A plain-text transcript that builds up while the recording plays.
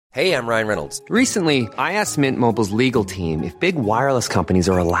Hey, I'm Ryan Reynolds. Recently, I asked Mint Mobile's legal team if big wireless companies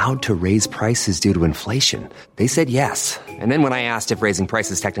are allowed to raise prices due to inflation. They said yes. And then when I asked if raising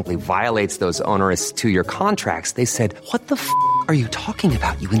prices technically violates those onerous two-year contracts, they said, "What the f*** are you talking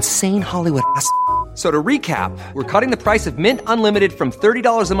about, you insane Hollywood ass?" So to recap, we're cutting the price of Mint Unlimited from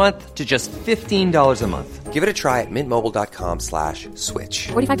 $30 a month to just $15 a month. Give it a try at mintmobile.com/switch.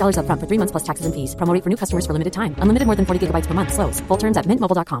 $45 up front for 3 months plus taxes and fees. Promo rate for new customers for limited time. Unlimited more than 40 gigabytes per month. Slows full terms at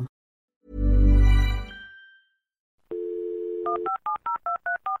mintmobile.com.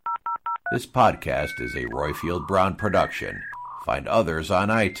 This podcast is a Royfield Brown production. Find others on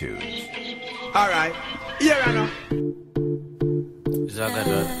iTunes. All right. Here I know.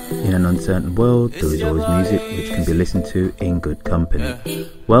 In an uncertain world, there is always music which can be listened to in good company.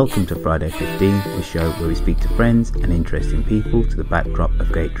 Welcome to Friday 15, the show where we speak to friends and interesting people to the backdrop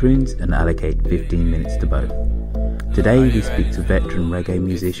of great tunes and allocate 15 minutes to both. Today we speak to veteran reggae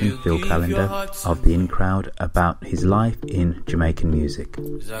musician Phil Callender of the In Crowd about his life in Jamaican music.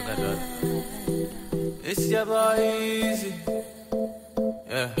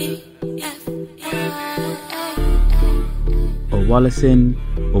 Owalesin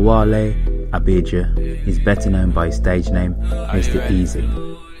Owale Abija is better known by his stage name Mr. Easy.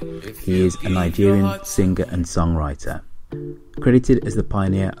 He is a Nigerian singer and songwriter. Credited as the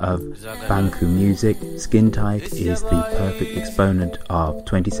pioneer of Banku music, Skin Tight is the perfect exponent of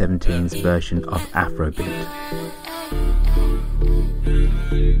 2017's version of Afrobeat.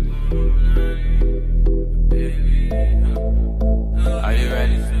 Are you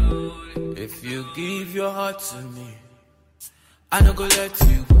ready? If you give your heart to me, I no go let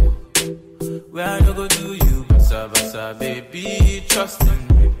you go. Where I no go do you, basa basa, baby, trust in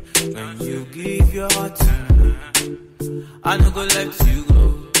me. When you give your heart to me, I no go let you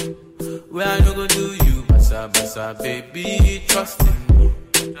go. Where I no go do you, basa basa, baby, trust in me.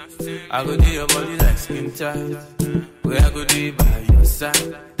 I go do your body like Skin Tight. Where I go do by your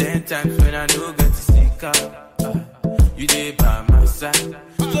side. 10 times when I no get to seek out, you dey by my side.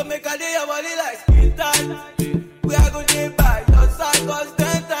 So make I do your body like Skin Tight. Where I go do by your side. Cause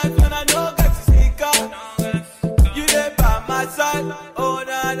 10 times when I no get to seek out, you dey by my side. Oh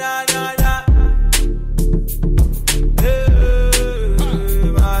na na na na.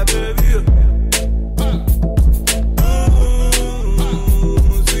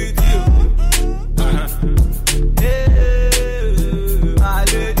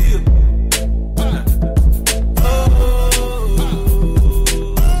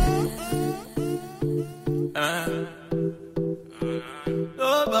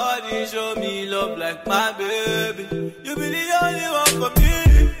 Nobody show me love like my baby. You be the only one for me.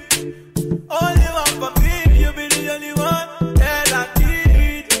 Only one for me. You be the only one that I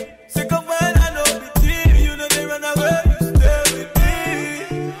need. Sick of when I know between. You know they run away, you stay with me.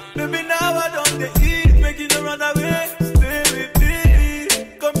 Baby, now I don't they eat. Make you no run away, stay with me.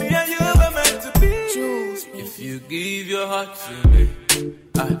 Come here, you were meant to be. If you give your heart to me,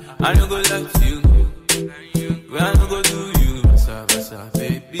 I no go let you go. When I no go do you, basa basa,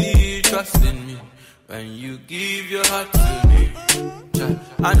 baby, trust in me. When you give your heart to me,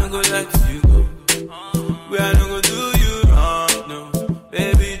 I no go let you go. When I no go do you wrong, no,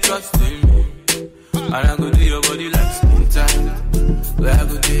 baby, trust in me. And I go do your body like Skin Tight. Where I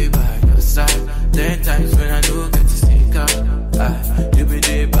go day by your side. 10 times when I no get to stick out, you be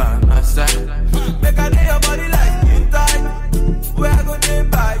there by my side. Make I do your body like Skin Tight. Where I go day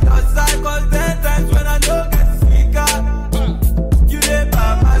by your side. Cause 10 times when I no get to stick out, you there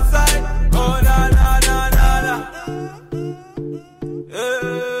by my side. Oh na na na na na.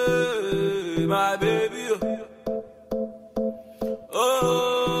 Hey, my baby.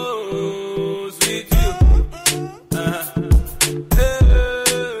 Oh, sweet you. Hey,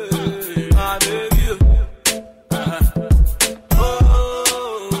 my baby. Oh,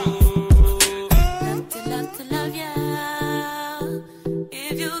 love to love ya.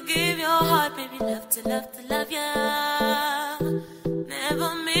 If you give your heart, baby, love to love ya.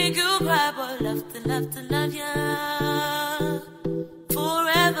 Never make you cry, but love to love ya.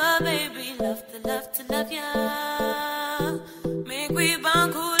 Forever, baby, love to love ya. Make we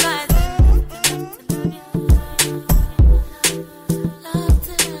bond cool like that. Love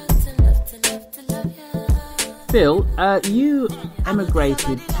to love ya. Phil, you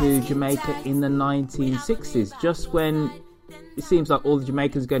emigrated to Jamaica in the 1960s, just when it seems like all the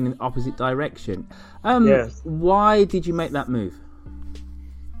Jamaicans going in the opposite direction. Yes. Why did you make that move?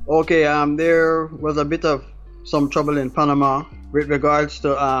 Okay, there was a bit of some trouble in Panama with regards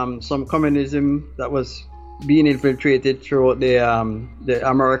to some communism that was being infiltrated throughout the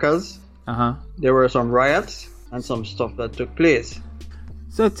Americas. Uh-huh. There were some riots and some stuff that took place.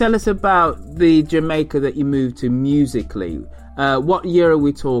 So tell us about the Jamaica that you moved to musically. What year are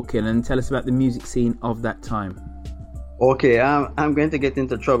we talking? And tell us about the music scene of that time. Okay, I'm going to get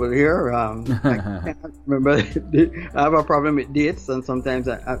into trouble here. I can't remember. I have a problem with dates, and sometimes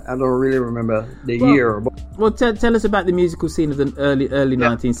I don't really remember the year. Well, tell us about the musical scene of the early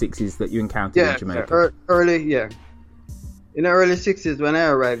 1960s that you encountered in Jamaica. In the early 60s, when I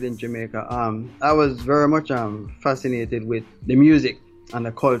arrived in Jamaica, I was very much fascinated with the music and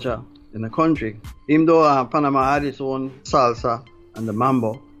the culture in the country. Even though Panama had its own salsa and the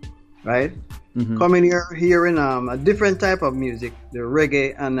mambo, right? Mm-hmm. Coming here, hearing a different type of music, the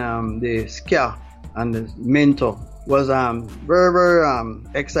reggae and the ska and the mento was very, very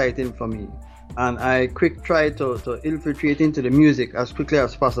exciting for me. And I tried to infiltrate into the music as quickly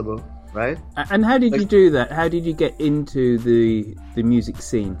as possible, right? And how did you do that? How did you get into the music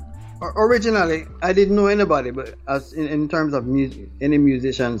scene? Originally, I didn't know anybody, but as in terms of music, any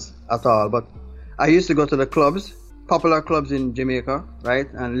musicians at all. But I used to go to the clubs, popular clubs in Jamaica,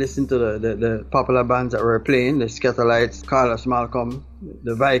 right, and listen to the popular bands that were playing, the Scatterlights, Carlos Malcolm,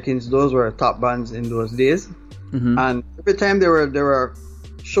 the Vikings. Those were top bands in those days. Mm-hmm. And every time there were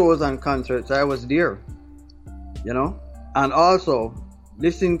shows and concerts, I was there, you know, and also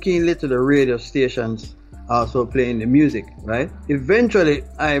listen keenly to the radio stations also playing the music, right? Eventually,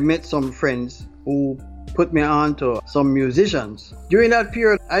 I met some friends who put me on to some musicians. During that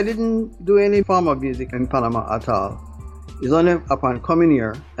period, I didn't do any form of music in Panama at all. It's only upon coming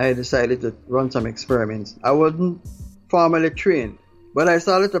here, I decided to run some experiments. I wasn't formally trained, but I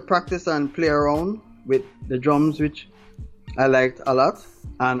started to practice and play around with the drums, which I liked a lot.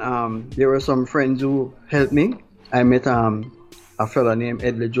 And there were some friends who helped me. I met a fellow named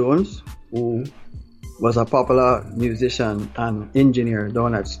Edley Jones, who was a popular musician and engineer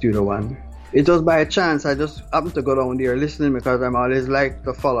down at Studio One. It was by chance. I just happened to go down there listening because I'm always like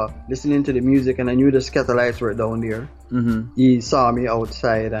to follow, listening to the music, and I knew the Scatterlights were down there. Mm-hmm. He saw me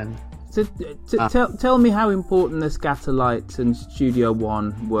outside and... So tell me how important the Scatterlights and Studio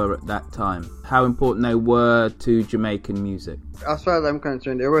One were at that time. How important they were to Jamaican music. As far as I'm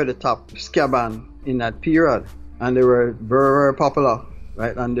concerned, they were the top ska band in that period, and they were very, very popular.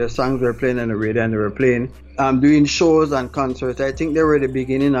 Right, and their songs were playing on the radio, and they were playing, doing shows and concerts. I think they were the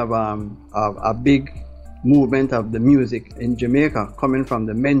beginning of a big movement of the music in Jamaica, coming from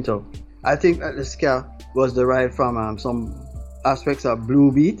the mento. I think that the ska was derived from some aspects of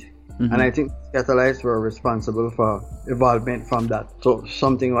blue beat, mm-hmm. and I think Scatterlights were responsible for evolvement from that. So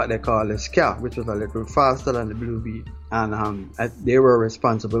something what they call the ska, which was a little faster than the blue beat, and they were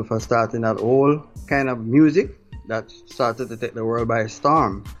responsible for starting that whole kind of music that started to take the world by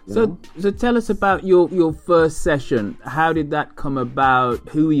storm. So tell us about your first session. How did that come about?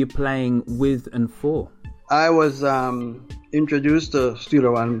 Who were you playing with and for? I was introduced to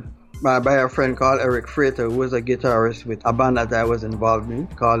Studio One by a friend called Eric Frater, who was a guitarist with a band that I was involved in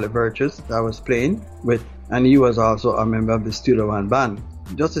called The Virtues that I was playing with, and he was also a member of the Studio One band.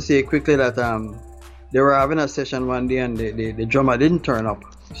 Just to say quickly that they were having a session one day and the drummer didn't turn up,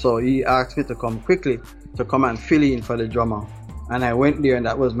 so he asked me to come quickly to come and fill in for the drummer, and I went there, and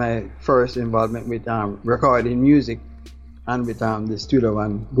that was my first involvement with recording music and with the Studio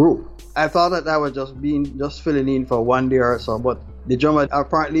One group. I thought that I was just filling in for one day or so, but the drummer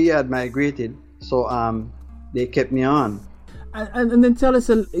apparently had migrated, so they kept me on. And then tell us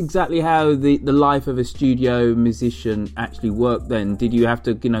exactly how the life of a studio musician actually worked then. Did you have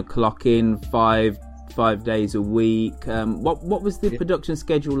to clock in five days a week? What was the production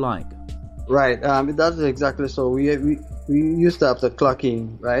schedule like? Right, that's exactly so. We used to have to clock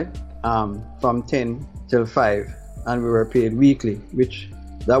in, right, from 10 till 5, and we were paid weekly, which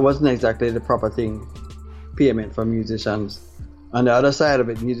that wasn't exactly the proper payment for musicians. On the other side of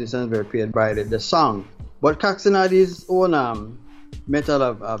it, musicians were paid by the song. But Caxton had his own method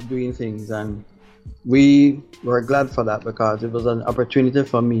of doing things, and we were glad for that because it was an opportunity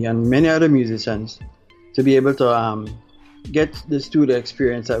for me and many other musicians to be able to get the studio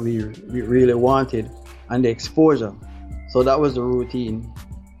experience that we really wanted and the exposure. So that was the routine,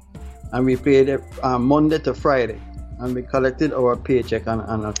 and we played Monday to Friday, and we collected our paycheck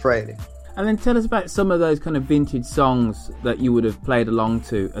on a Friday. And then tell us about some of those kind of vintage songs that you would have played along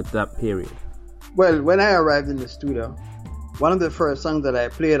to at that period. Well, when I arrived in the studio, one of the first songs that I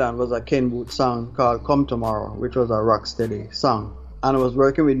played on was a Ken Booth song called Come Tomorrow, which was a rocksteady song, and I was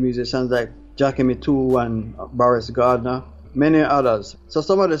working with musicians like Jackie Mitu and Boris Gardner, many others. So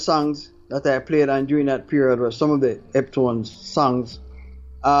some of the songs that I played on during that period were some of the Eptones songs.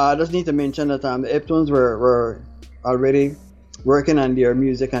 I just need to mention that the Eptones were already working on their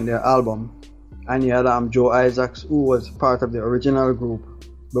music and their album, and you had Joe Isaacs, who was part of the original group,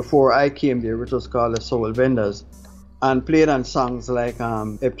 before I came there, which was called the Soul Vendors, and played on songs like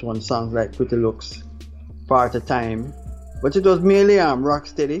Epton songs like Pretty Looks, Part of Time, but it was mainly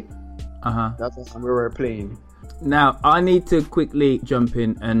Rocksteady. That's what we were playing. Now, I need to quickly jump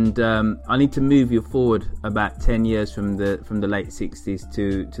in, and I need to move you forward about 10 years from the late 60s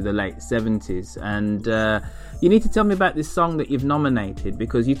to the late 70s. And you need to tell me about this song that you've nominated,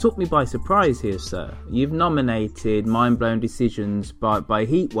 because you took me by surprise here, sir. You've nominated Mind Blown Decisions by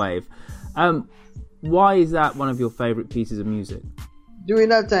Heatwave. Why is that one of your favourite pieces of music? During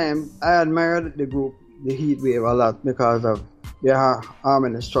that time, I admired the group, the Heatwave, a lot because of their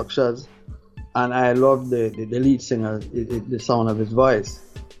harmony structures. And I loved the lead singer, the sound of his voice.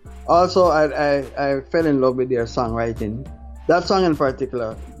 Also, I fell in love with their songwriting. That song in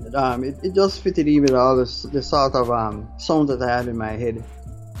particular, it just fitted in with all the sort of sounds that I had in my head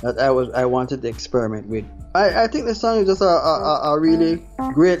that I wanted to experiment with. I think the song is just a really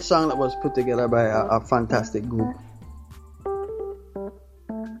great song that was put together by a fantastic group.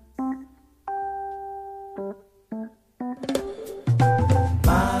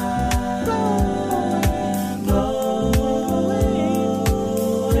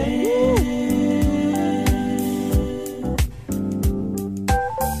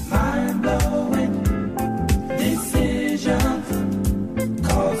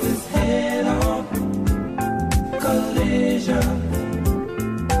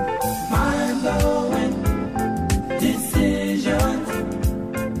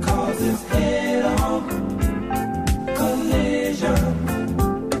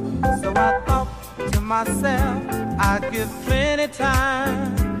 I'd give plenty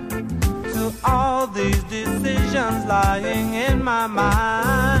time to all these decisions lying in my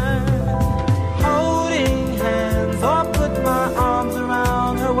mind. Holding hands or put my arms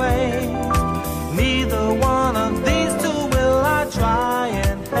around her waist. Neither one of these two will I try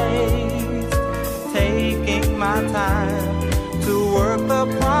and haste. Taking my time to work the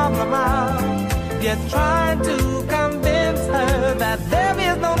problem out, yet trying to convince her that there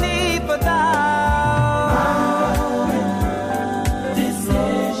is no need for doubt.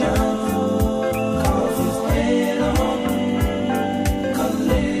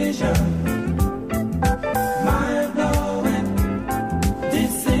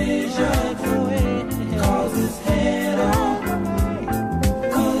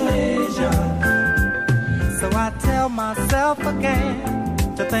 Myself again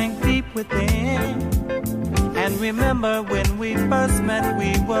to think deep within and remember when we first met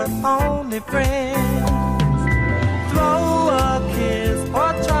we were only friends. Throw a kiss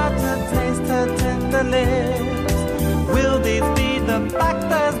or try to taste her tender lips. Will these be the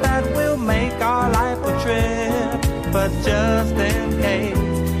factors that will make our life a trip? But just in case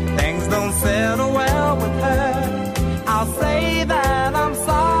things don't settle well with her, I'll say that I'm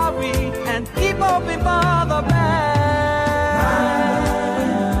sorry and keep hoping for the best.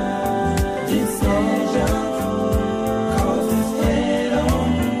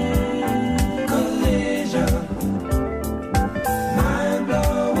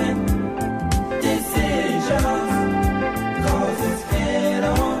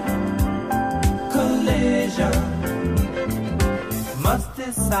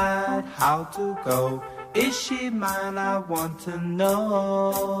 Decide how to go. Is she mine? I want to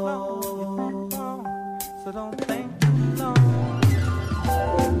know. So don't think too long.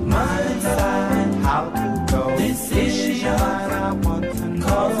 Mine decide how to go. Is she mine? I want to know.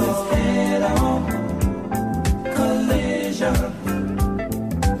 'Cause it's head on collision.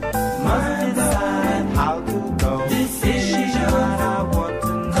 Mine decide how to go. Is she mine? I want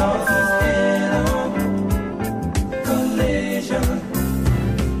to know. 'Cause it's head on collision.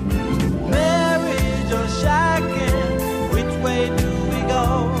 Which way do we go?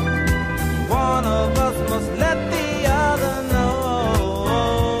 One of us must let the other know.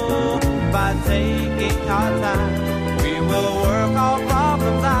 By taking our time, we will work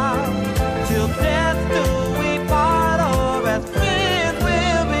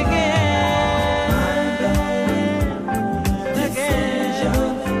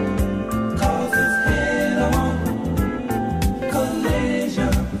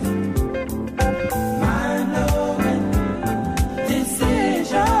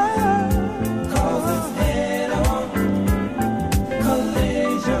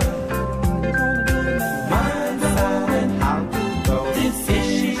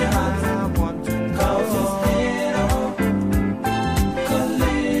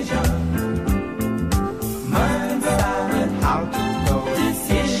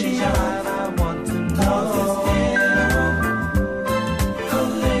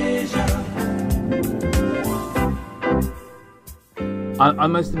I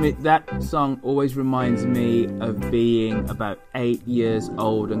must admit that song always reminds me of being about 8 years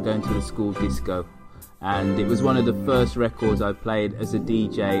old and going to the school disco. And it was one of the first records I played as a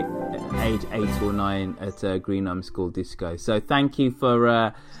DJ at age 8 or 9 at Greenham School Disco. So thank you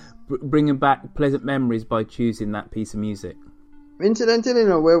for bringing back pleasant memories by choosing that piece of music. Incidentally,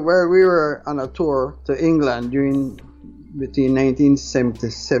 where we were on a tour to England between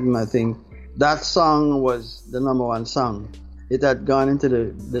 1977, I think, that song was the number one song. It had gone into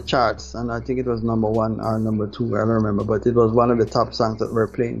the charts, and I think it was number 1 or number 2, I don't remember, but it was one of the top songs that we're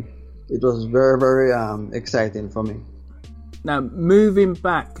playing. It was very, very exciting for me. Now, moving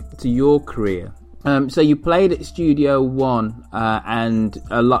back to your career, so you played at Studio One, and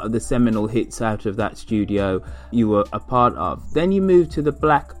a lot of the seminal hits out of that studio you were a part of. Then you moved to the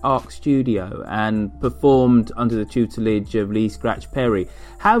Black Ark Studio and performed under the tutelage of Lee Scratch Perry.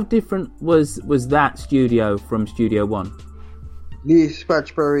 How different was that studio from Studio One? Lee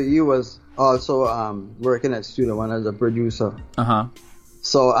Scratch Perry, he was also working at Studio One as a producer. Uh-huh.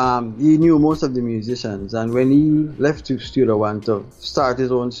 So he knew most of the musicians, and when he left to Studio One to start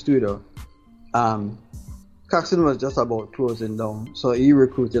his own studio, Caxton was just about closing down. So he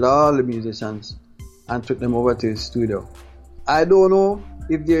recruited all the musicians and took them over to his studio. I don't know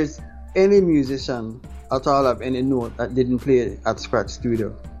if there's any musician at all of any note that didn't play at Scratch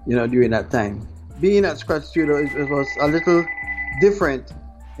Studio, during that time. Being at Scratch Studio, it was a little different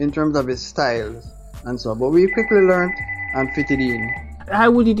in terms of his styles and so, but we quickly learned and fitted in. How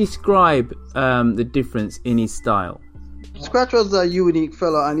would you describe the difference in his style? Scratch was a unique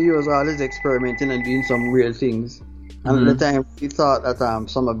fellow, and he was always experimenting and doing some weird things. And at the time, he thought that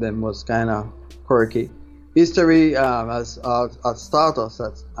some of them was kind of quirky. History has taught us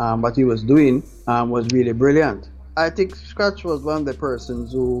that what he was doing was really brilliant. I think Scratch was one of the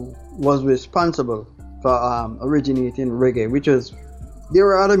persons who was responsible for originating reggae, which was, there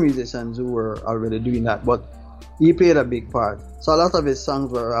were other musicians who were already doing that, but he played a big part. So a lot of his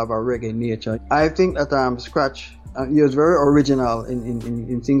songs were of a reggae nature. I think that Scratch, he was very original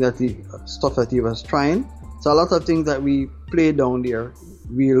in stuff that he was trying. So a lot of things that we played down there,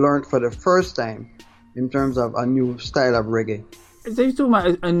 we learned for the first time in terms of a new style of reggae. So you're talking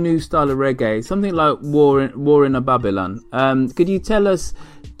about a new style of reggae, something like War in a Babylon. Could you tell us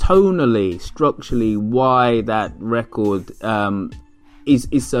tonally, structurally, why that record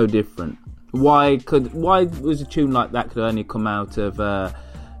is so different? Why was a tune like that could only come out of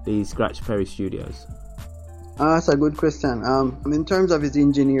the Scratch Perry Studios? That's a good question. In terms of his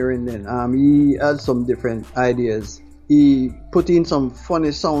engineering, then he had some different ideas. He put in some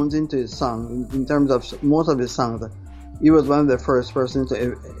funny sounds into his song. In terms of most of his songs, he was one of the first persons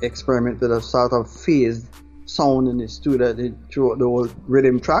to experiment with a sort of phased sound in his studio throughout the whole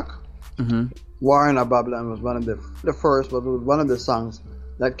rhythm track. Mm-hmm. War in a Babylon was one of the first, was one of the songs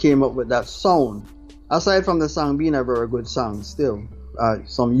that came up with that sound. Aside from the song being a very good song, still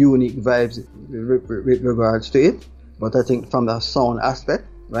some unique vibes with regards to it. But I think from the sound aspect,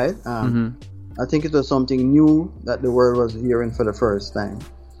 right? I think it was something new that the world was hearing for the first time.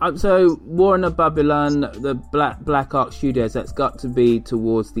 So War in a Babylon, the Black Ark Studios, that's got to be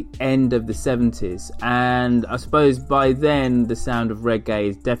towards the end of the 70s, and I suppose by then the sound of reggae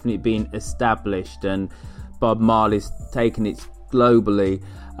is definitely being established and Bob Marley's taken it globally.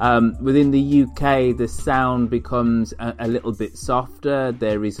 Within the UK the sound becomes a little bit softer.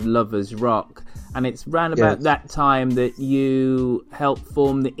 There is Lovers Rock, and it's round about that time that you helped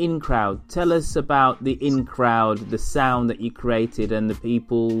form the In Crowd. Tell us about the In Crowd, the sound that you created and the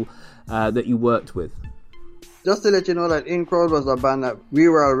people that you worked with. Just to let you know that In Crowd was a band that we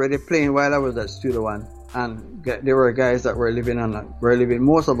were already playing while I was at Studio One, and there were guys that were living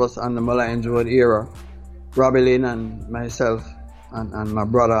most of us on the Mullines Road era. Robbie Lynn and myself and my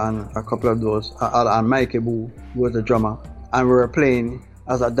brother and a couple of those, and Mikey Boo, who was the drummer, and we were playing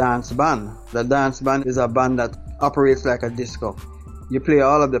as a dance band. The dance band is a band that operates like a disco. You play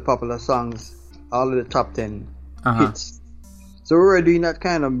all of the popular songs, all of the top 10 hits. So we were doing that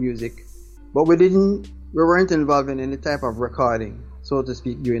kind of music, but we weren't involved in any type of recording, so to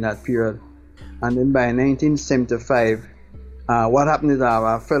speak, during that period. And then by 1975, what happened is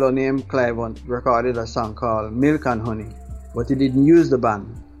a fellow named Clive recorded a song called Milk and Honey, but he didn't use the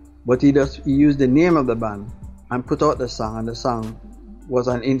band, but he used the name of the band and put out the song, and the song was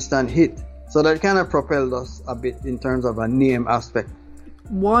an instant hit. So that kind of propelled us a bit in terms of a name aspect.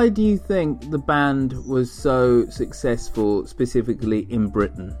 Why do you think the band was so successful, specifically in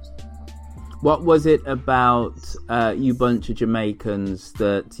Britain? What was it about you bunch of Jamaicans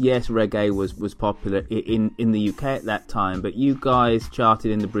that, yes, reggae was popular in the UK at that time, but you guys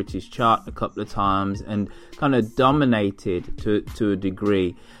charted in the British chart a couple of times and kind of dominated to a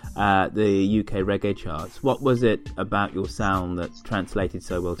degree the UK reggae charts. What was it about your sound that translated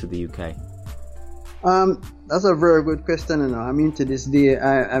so well to the UK? That's a very good question. I mean, to this day,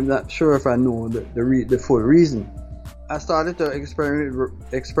 I'm not sure if I know the full reason. I started to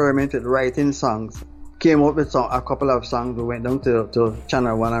experiment with writing songs. Came up with a couple of songs. We went down to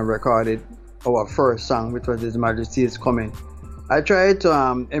Channel 1 and recorded our first song, which was His Majesty Is Coming. I tried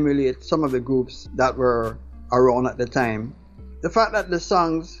to emulate some of the groups that were around at the time. The fact that the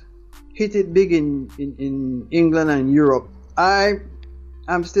songs hit it big in England and Europe,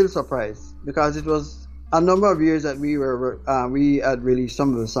 I'm still surprised, because it was a number of years that we had released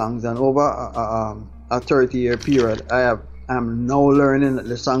some of the songs, and over a 30-year period, I'm now learning that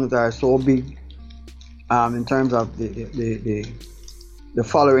the songs are so big in terms of the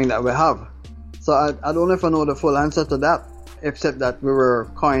following that we have. So I don't know if I know the full answer to that, except that we were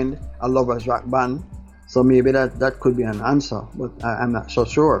coined a lovers rock band. So maybe that could be an answer, but I'm not so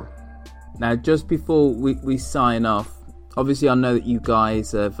sure. Now, just before we sign off, obviously I know that you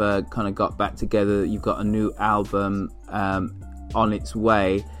guys have kind of got back together. You've got a new album on its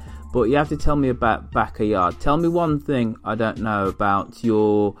way. But you have to tell me about Backyard. Tell me one thing I don't know about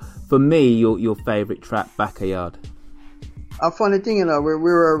your favourite track, Backyard. A funny thing, we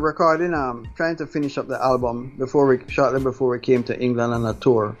were recording, trying to finish up the album shortly before we came to England on a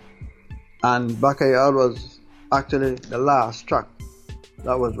tour. And Backyard was actually the last track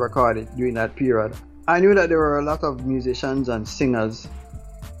that was recorded during that period. I knew that there were a lot of musicians and singers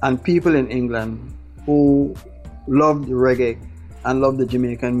and people in England who loved reggae and loved the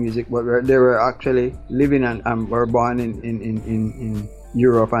Jamaican music, but they were actually living and were born in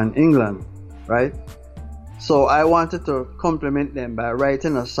Europe and England, right? So I wanted to compliment them by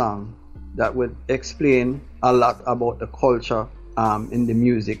writing a song that would explain a lot about the culture in the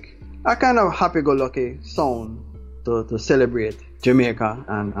music. A kind of happy-go-lucky sound to celebrate Jamaica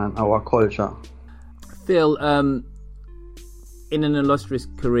and our culture. Phil, in an illustrious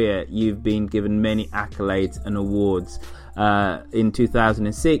career, you've been given many accolades and awards. In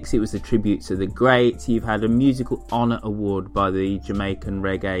 2006, it was a tribute to the greats. You've had a musical honour award by the Jamaican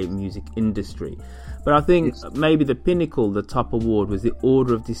reggae music industry. But I think maybe the pinnacle, the top award, was the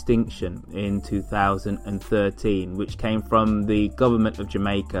Order of Distinction in 2013, which came from the government of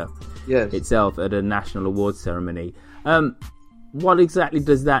Jamaica itself at a national awards ceremony. What exactly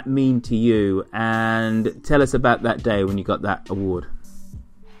does that mean to you? And tell us about that day when you got that award.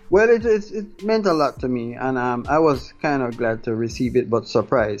 Well, it meant a lot to me, and I was kind of glad to receive it, but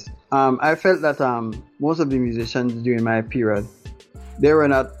surprised. I felt that most of the musicians during my period, they were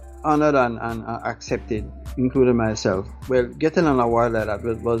not honored and accepted, including myself. Well, getting an award like that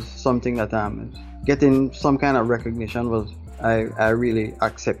was something that getting some kind of recognition was I really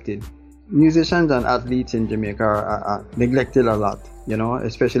accepted. Musicians and athletes in Jamaica are neglected a lot,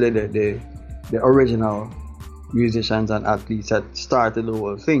 especially the original musicians and athletes that started the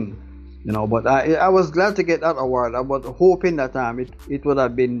whole thing, but I was glad to get that award. I was hoping that it would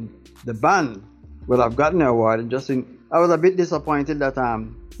have been the band would have gotten the award. I was a bit disappointed that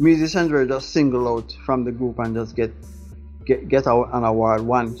musicians were just singled out from the group and just get an award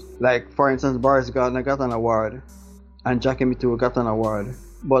once. Like, for instance, Boris Gardner got an award and Jackie Mittoo got an award,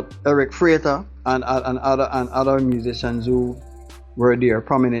 but Eric Frater and other musicians who were there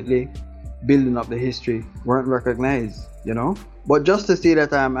prominently building up the history weren't recognized, But just to say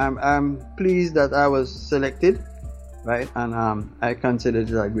that I'm pleased that I was selected, right? And I consider it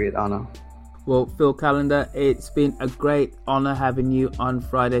a great honor. Well, Phil Callender, it's been a great honor having you on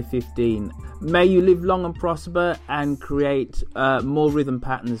Friday 15. May you live long and prosper and create more rhythm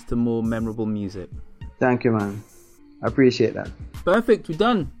patterns to more memorable music. Thank you, man. I appreciate that. Perfect, we're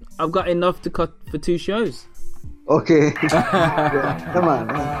done. I've got enough to cut for 2 shows. Okay. Yeah, come on.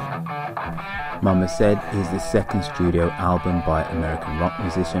 Mama Said is the second studio album by American rock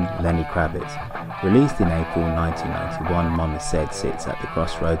musician Lenny Kravitz. Released in April 1991, Mama Said sits at the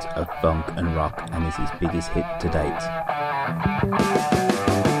crossroads of funk and rock and is his biggest hit to date.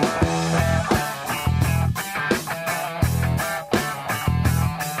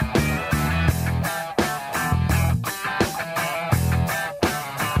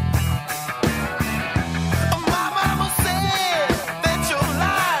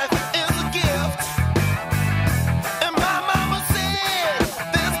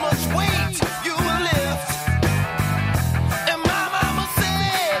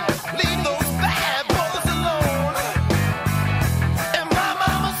 Leave those bad boys alone.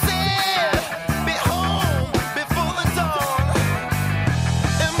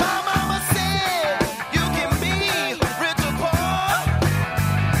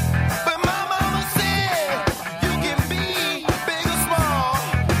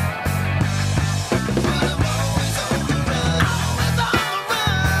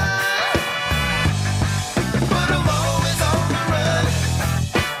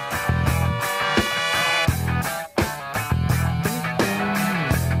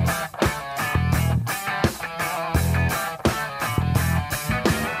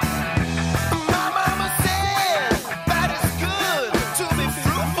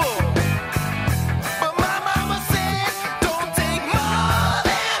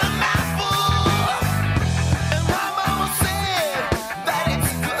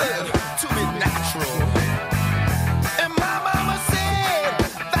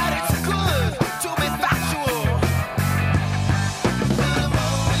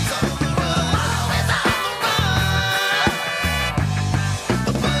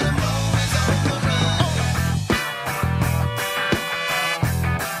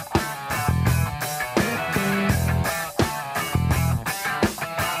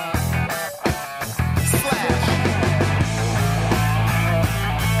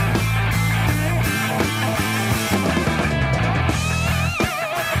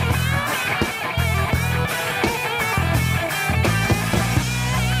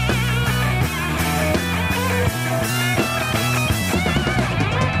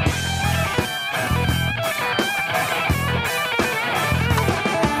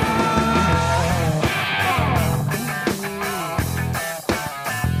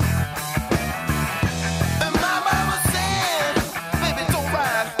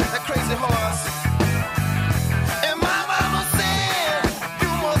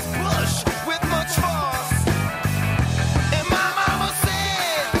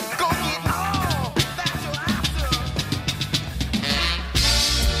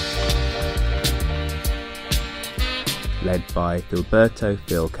 led by Filberto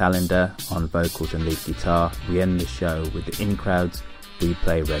Phil Callender on vocals and lead guitar. We end the show with the In Crowds, We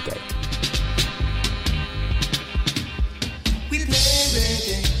Play Reggae. We play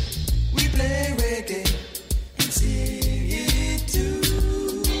reggae, we play reggae, and sing it too.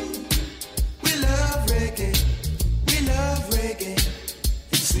 We love reggae,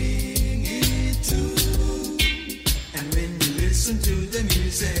 and swing it too. And when you listen to the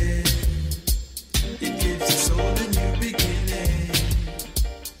music, it gives your soul a new beginning.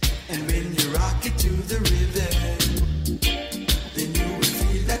 And when you rock it to the rhythm, then you will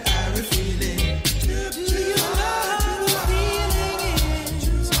feel that Irish feeling. Do you know the feeling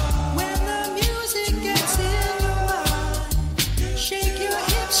is when the music gets in your mind? Shake your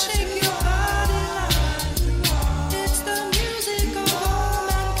hips, shake your body line. It's the music of all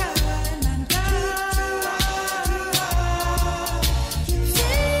mankind.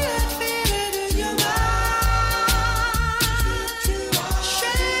 Feel it in your mind.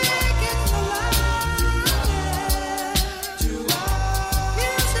 Shake it for life.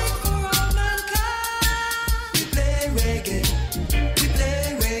 Music for all mankind. We play reggae,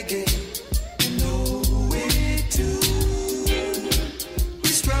 we know it too. We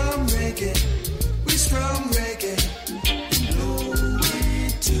strum reggae, we know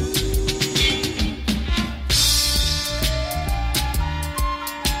it too.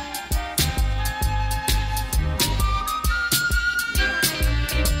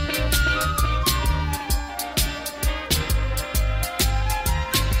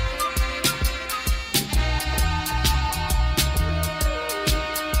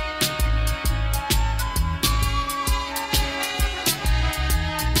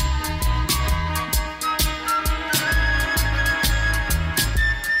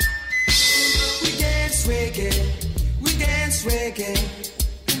 We dance reggae,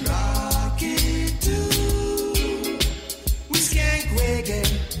 and rock it too. We skank reggae,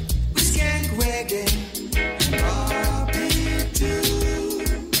 and rock it too.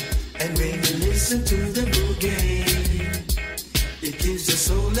 And when you listen to the boogie, it gives your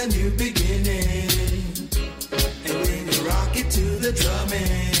soul a new beginning. And when you rock it to the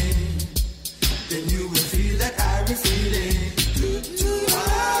drumming, then you will feel that Irish feeling.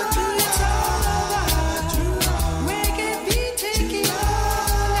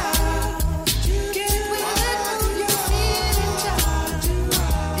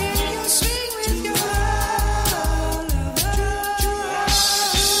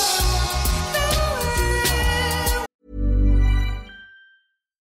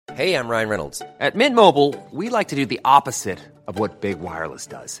 Hey, I'm Ryan Reynolds. At Mint Mobile, we like to do the opposite of what Big Wireless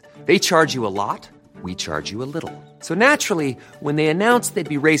does. They charge you a lot, we charge you a little. So naturally, when they announced they'd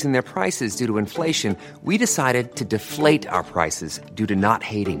be raising their prices due to inflation, we decided to deflate our prices due to not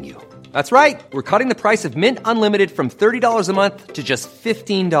hating you. That's right. We're cutting the price of Mint Unlimited from $30 a month to just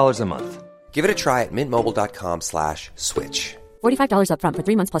 $15 a month. Give it a try at mintmobile.com/switch. $45 up front for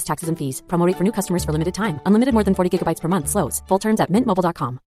 3 months plus taxes and fees. Promo rate for new customers for limited time. Unlimited more than 40 gigabytes per month. Slows full terms at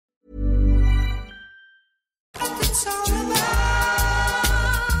mintmobile.com. It's all about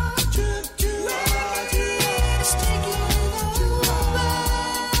it's taking over.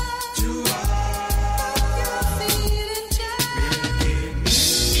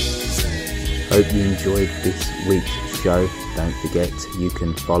 Hope you enjoyed this week's show. Don't forget you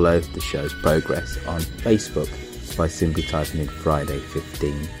can follow the show's progress on Facebook by simply typing in Friday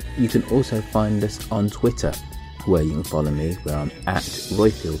 15. You can also find us on Twitter, where you can follow me, where I'm at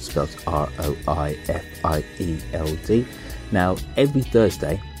Roifield, spelled ROIFIELD. Now, every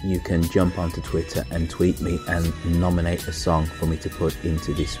Thursday, you can jump onto Twitter and tweet me and nominate a song for me to put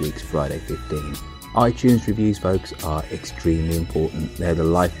into this week's Friday 15. iTunes reviews, folks, are extremely important. They're the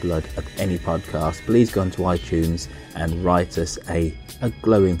lifeblood of any podcast. Please go onto iTunes and write us a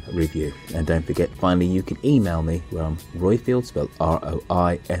glowing review. And don't forget, finally, you can email me, where I'm Roifield, spelled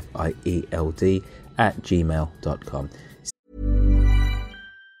ROIFIELD, @gmail.com.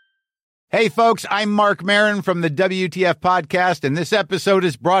 Hey folks, I'm Mark Maron from the WTF Podcast, and this episode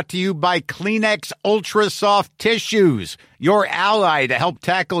is brought to you by Kleenex Ultra Soft Tissues, your ally to help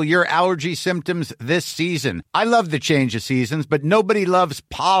tackle your allergy symptoms this season. I love the change of seasons, but nobody loves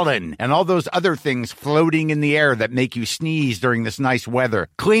pollen and all those other things floating in the air that make you sneeze during this nice weather.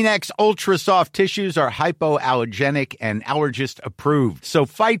 Kleenex Ultra Soft Tissues are hypoallergenic and allergist approved, so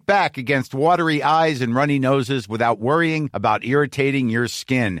fight back against watery eyes and runny noses without worrying about irritating your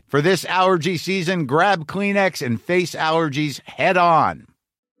skin. For this allergy season, grab Kleenex and face allergies head on.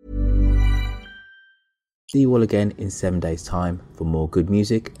 See you all again in 7 days' time for more good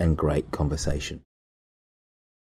music and great conversation.